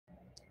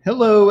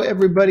Hello,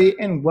 everybody,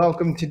 and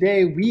welcome.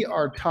 Today, we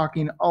are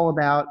talking all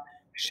about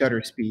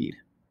shutter speed.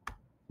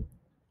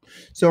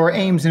 So, our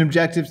aims and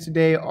objectives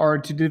today are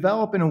to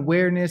develop an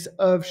awareness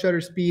of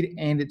shutter speed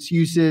and its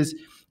uses.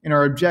 And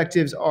our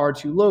objectives are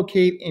to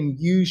locate and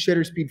use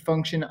shutter speed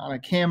function on a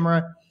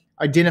camera,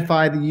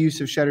 identify the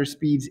use of shutter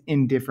speeds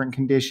in different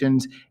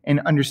conditions,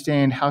 and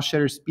understand how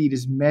shutter speed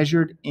is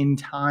measured in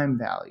time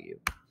value.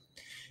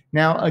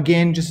 Now,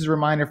 again, just as a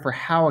reminder for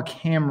how a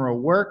camera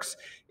works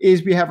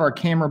is we have our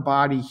camera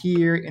body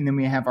here, and then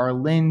we have our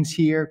lens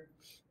here.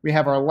 We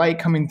have our light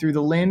coming through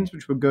the lens,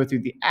 which will go through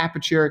the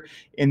aperture,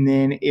 and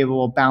then it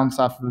will bounce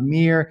off of a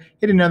mirror,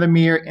 hit another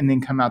mirror, and then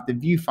come out the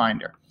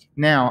viewfinder.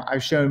 Now,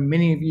 I've shown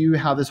many of you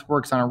how this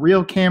works on a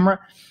real camera,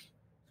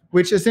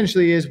 which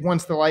essentially is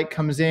once the light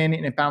comes in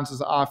and it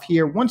bounces off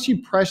here, once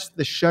you press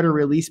the shutter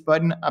release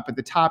button up at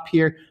the top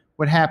here,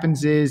 what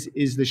happens is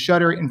the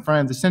shutter in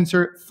front of the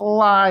sensor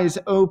flies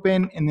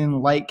open, and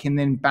then light can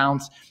then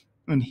bounce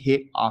and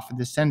hit off of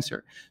the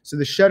sensor. So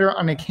the shutter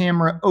on a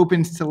camera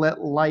opens to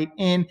let light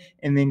in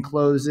and then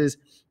closes.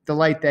 The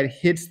light that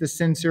hits the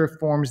sensor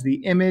forms the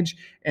image,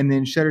 and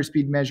then shutter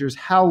speed measures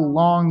how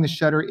long the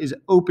shutter is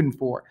open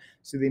for.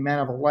 So the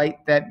amount of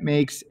light that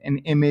makes an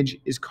image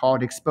is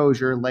called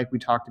exposure, like we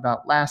talked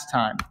about last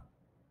time.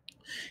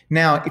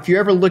 Now, if you're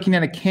ever looking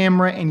at a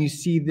camera and you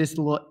see this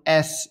little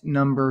S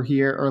number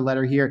here or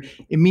letter here,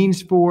 it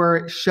means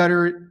for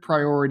shutter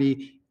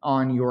priority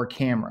on your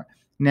camera.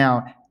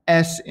 Now,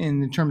 S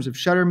in terms of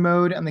shutter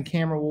mode on the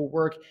camera will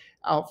work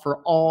out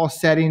for all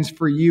settings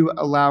for you,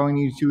 allowing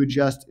you to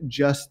adjust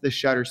just the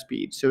shutter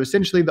speed. So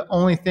essentially the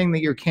only thing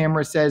that your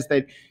camera says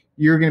that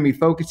you're going to be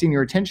focusing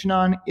your attention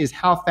on is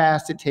how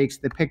fast it takes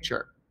the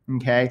picture.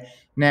 Okay.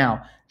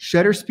 Now,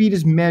 shutter speed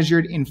is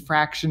measured in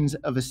fractions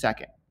of a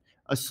second.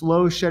 A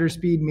slow shutter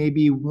speed may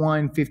be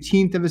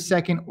 1/15 of a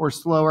second or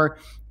slower,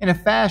 and a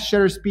fast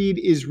shutter speed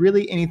is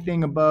really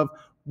anything above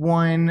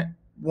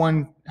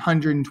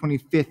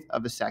 1/125th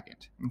of a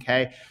second.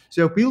 Okay,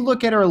 so if we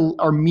look at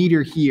our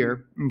meter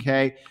here,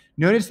 okay,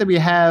 notice that we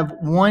have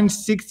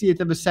 1/60th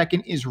of a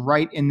second is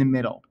right in the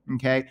middle.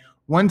 Okay,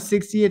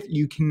 1/60th,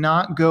 you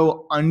cannot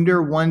go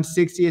under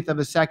 1/60th of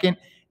a second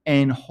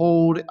and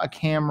hold a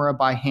camera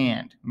by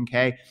hand.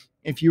 Okay,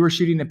 if you were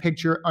shooting a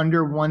picture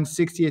under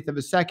 1/60th of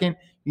a second,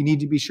 you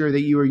need to be sure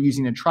that you are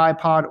using a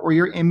tripod or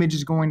your image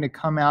is going to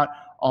come out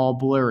all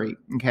blurry.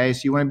 Okay, so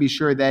you want to be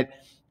sure that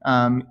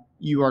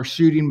you are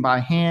shooting by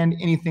hand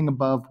anything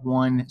above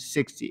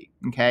 1/60.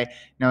 Okay,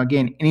 now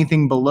again,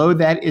 anything below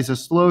that is a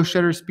slow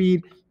shutter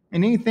speed,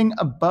 and anything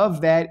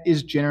above that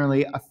is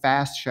generally a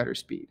fast shutter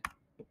speed.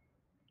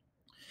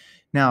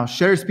 Now,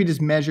 shutter speed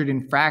is measured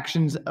in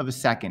fractions of a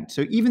second.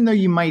 So even though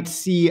you might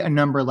see a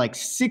number like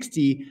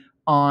 60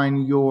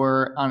 on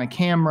a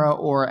camera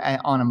or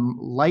on a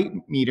light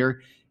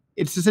meter,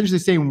 it's essentially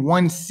saying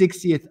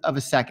 1/60th of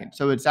a second.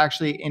 So it's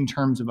actually in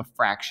terms of a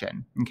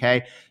fraction.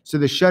 Okay, so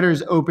the shutter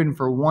is open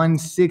for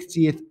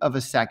 1/60th of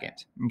a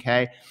second.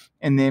 Okay,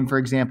 and then for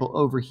example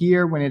over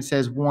here when it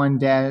says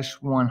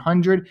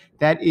 1-100,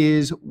 that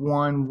is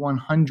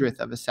 1/100th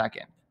of a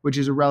second, which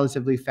is a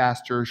relatively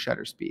faster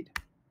shutter speed.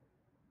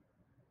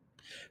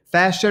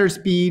 Fast shutter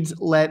speeds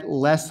let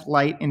less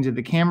light into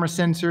the camera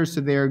sensor,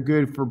 so they are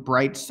good for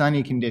bright,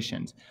 sunny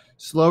conditions.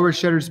 Slower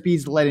shutter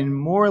speeds let in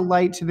more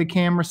light to the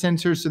camera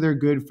sensor, so they're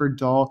good for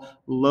dull,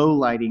 low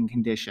lighting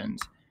conditions.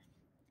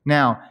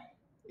 Now,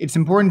 it's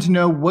important to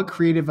know what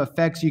creative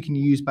effects you can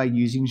use by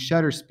using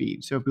shutter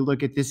speed. So if we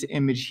look at this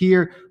image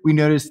here, we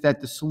notice that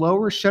the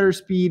slower shutter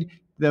speed,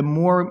 the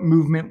more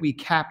movement we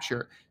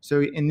capture.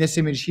 So in this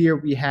image here,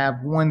 we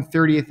have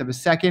 1/30th of a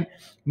second.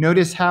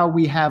 Notice how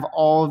we have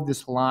all of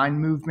this line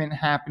movement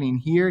happening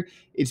here.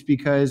 It's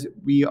because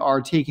we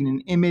are taking an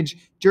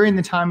image during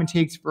the time it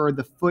takes for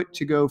the foot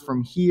to go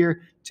from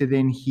here to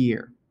then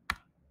here.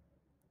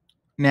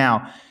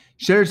 Now,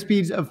 shutter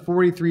speeds of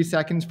 43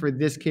 seconds for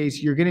this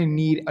case, you're going to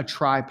need a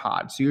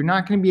tripod. So you're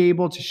not going to be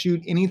able to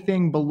shoot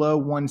anything below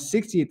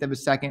 1/60th of a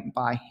second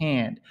by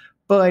hand.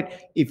 But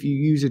if you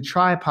use a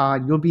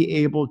tripod, you'll be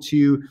able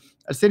to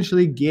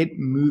essentially get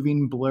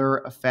moving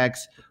blur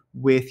effects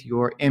with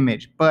your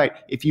image.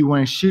 But if you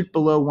want to shoot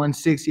below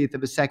 1/60th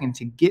of a second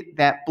to get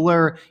that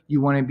blur,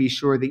 you want to be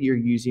sure that you're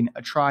using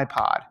a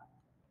tripod.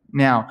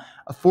 Now,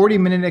 a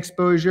 40-minute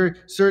exposure,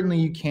 certainly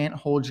you can't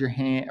hold your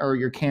hand or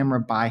your camera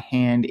by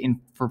hand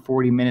for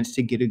 40 minutes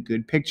to get a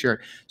good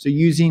picture. So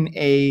using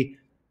a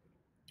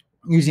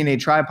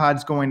tripod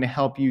is going to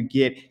help you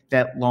get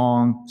that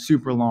long,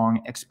 super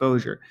long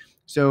exposure.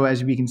 So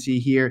as we can see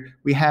here,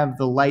 we have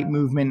the light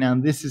movement. Now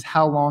this is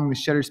how long the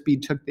shutter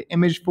speed took the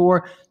image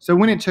for. So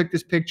when it took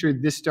this picture,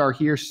 this star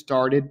here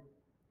started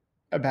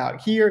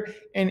about here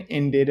and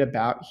ended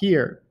about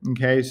here.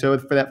 Okay, so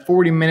for that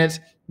 40 minutes,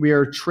 we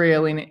are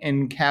trailing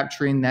and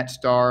capturing that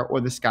star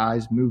or the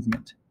sky's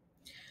movement.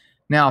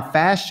 Now,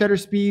 fast shutter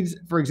speeds,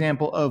 for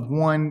example, of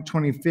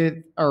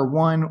 1/25th or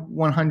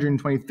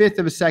 1/125th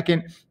of a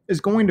second is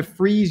going to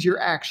freeze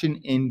your action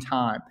in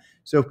time.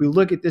 So if we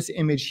look at this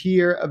image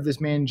here of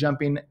this man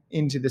jumping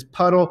into this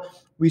puddle,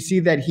 we see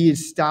that he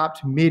is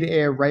stopped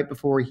midair right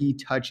before he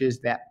touches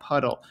that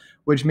puddle,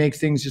 which makes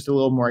things just a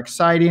little more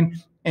exciting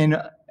and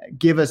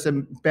give us a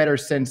better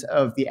sense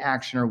of the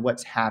action or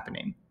what's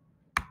happening.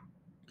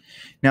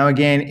 Now,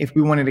 again, if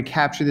we wanted to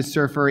capture the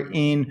surfer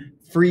in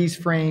freeze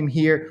frame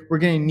here, we're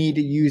going to need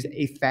to use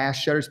a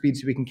fast shutter speed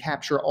so we can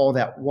capture all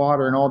that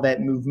water and all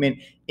that movement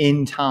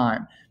in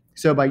time.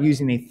 So by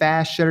using a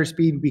fast shutter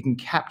speed, we can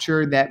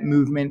capture that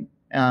movement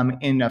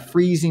in a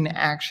freezing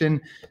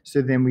action,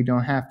 so then we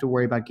don't have to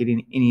worry about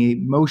getting any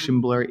motion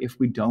blur if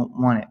we don't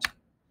want it.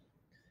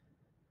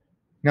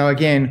 Now,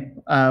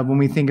 again, when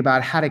we think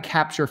about how to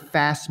capture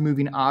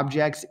fast-moving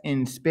objects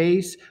in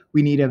space,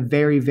 we need a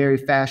very, very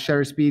fast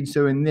shutter speed.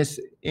 So in this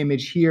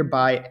image here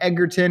by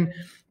Egerton,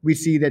 we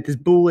see that this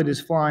bullet is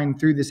flying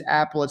through this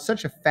apple at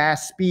such a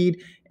fast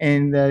speed,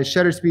 and the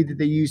shutter speed that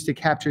they used to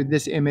capture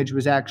this image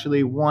was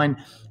actually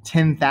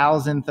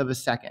 1/10,000th of a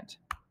second.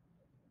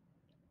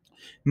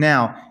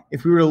 Now,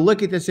 if we were to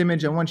look at this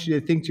image, I want you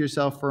to think to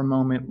yourself for a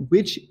moment,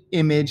 which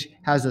image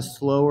has a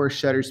slower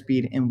shutter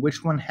speed and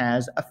which one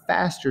has a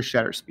faster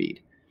shutter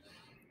speed?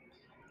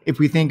 If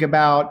we think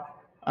about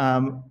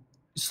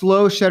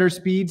slow shutter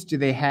speeds, do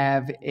they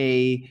have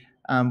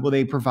will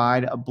they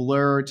provide a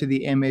blur to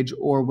the image,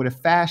 or would a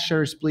fast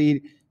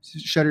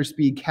shutter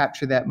speed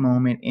capture that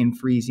moment in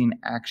freezing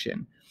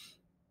action?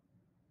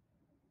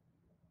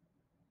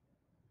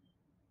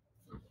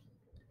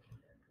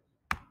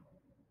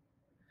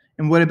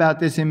 And what about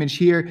this image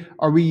here?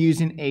 Are we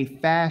using a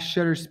fast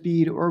shutter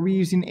speed, or are we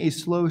using a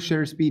slow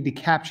shutter speed to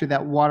capture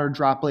that water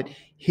droplet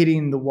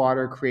hitting the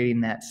water, creating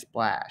that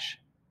splash?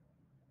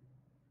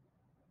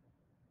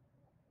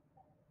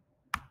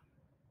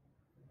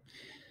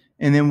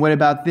 And then what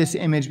about this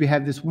image? We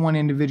have this one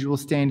individual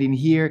standing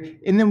here,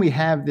 and then we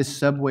have this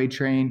subway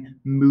train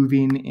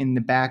moving in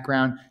the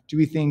background. Do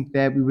we think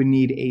that we would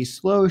need a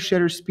slow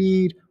shutter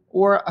speed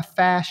or a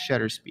fast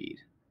shutter speed?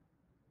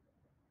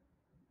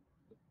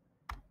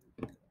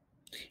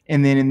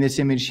 And then in this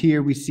image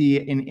here, we see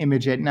an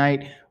image at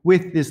night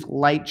with this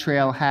light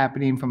trail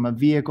happening from a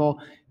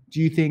vehicle. Do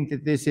you think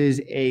that this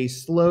is a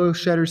slow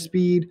shutter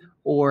speed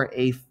or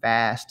a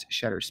fast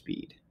shutter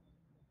speed?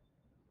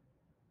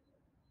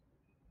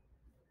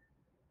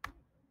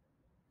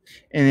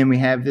 And then we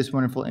have this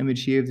wonderful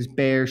image here of this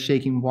bear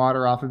shaking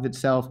water off of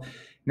itself.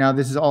 Now,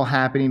 this is all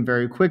happening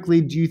very quickly.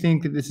 Do you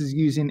think that this is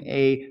using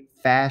a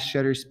fast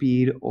shutter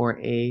speed or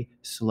a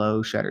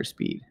slow shutter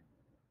speed?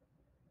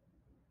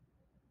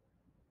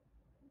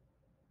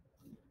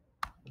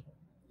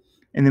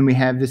 And then we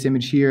have this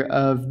image here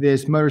of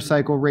this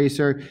motorcycle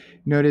racer.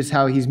 Notice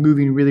how he's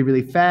moving really,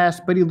 really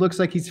fast, but he looks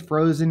like he's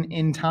frozen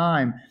in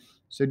time.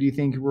 So do you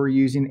think we're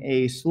using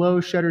a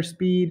slow shutter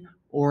speed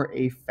or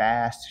a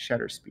fast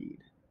shutter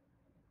speed?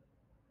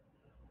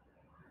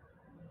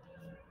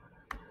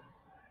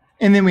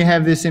 And then we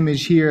have this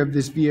image here of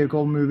this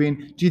vehicle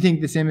moving. Do you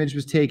think this image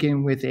was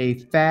taken with a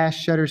fast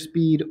shutter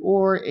speed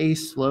or a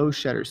slow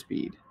shutter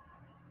speed?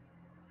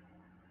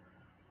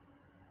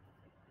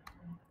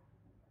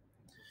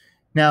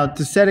 Now,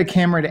 to set a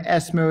camera to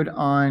S mode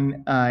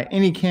on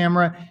any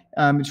camera,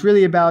 it's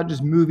really about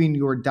just moving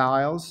your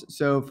dials.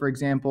 So, for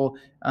example,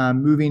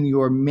 moving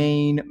your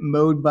main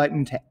mode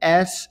button to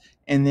S,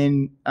 and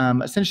then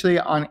essentially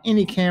on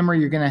any camera,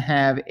 you're going to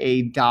have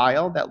a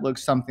dial that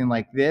looks something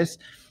like this.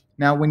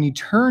 Now, when you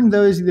turn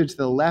those either to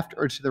the left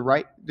or to the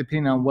right,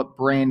 depending on what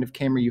brand of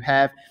camera you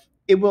have,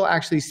 it will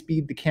actually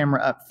speed the camera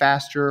up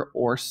faster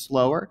or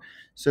slower.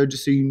 So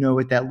just so you know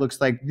what that looks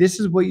like, this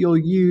is what you'll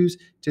use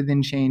to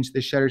then change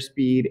the shutter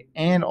speed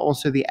and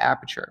also the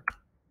aperture.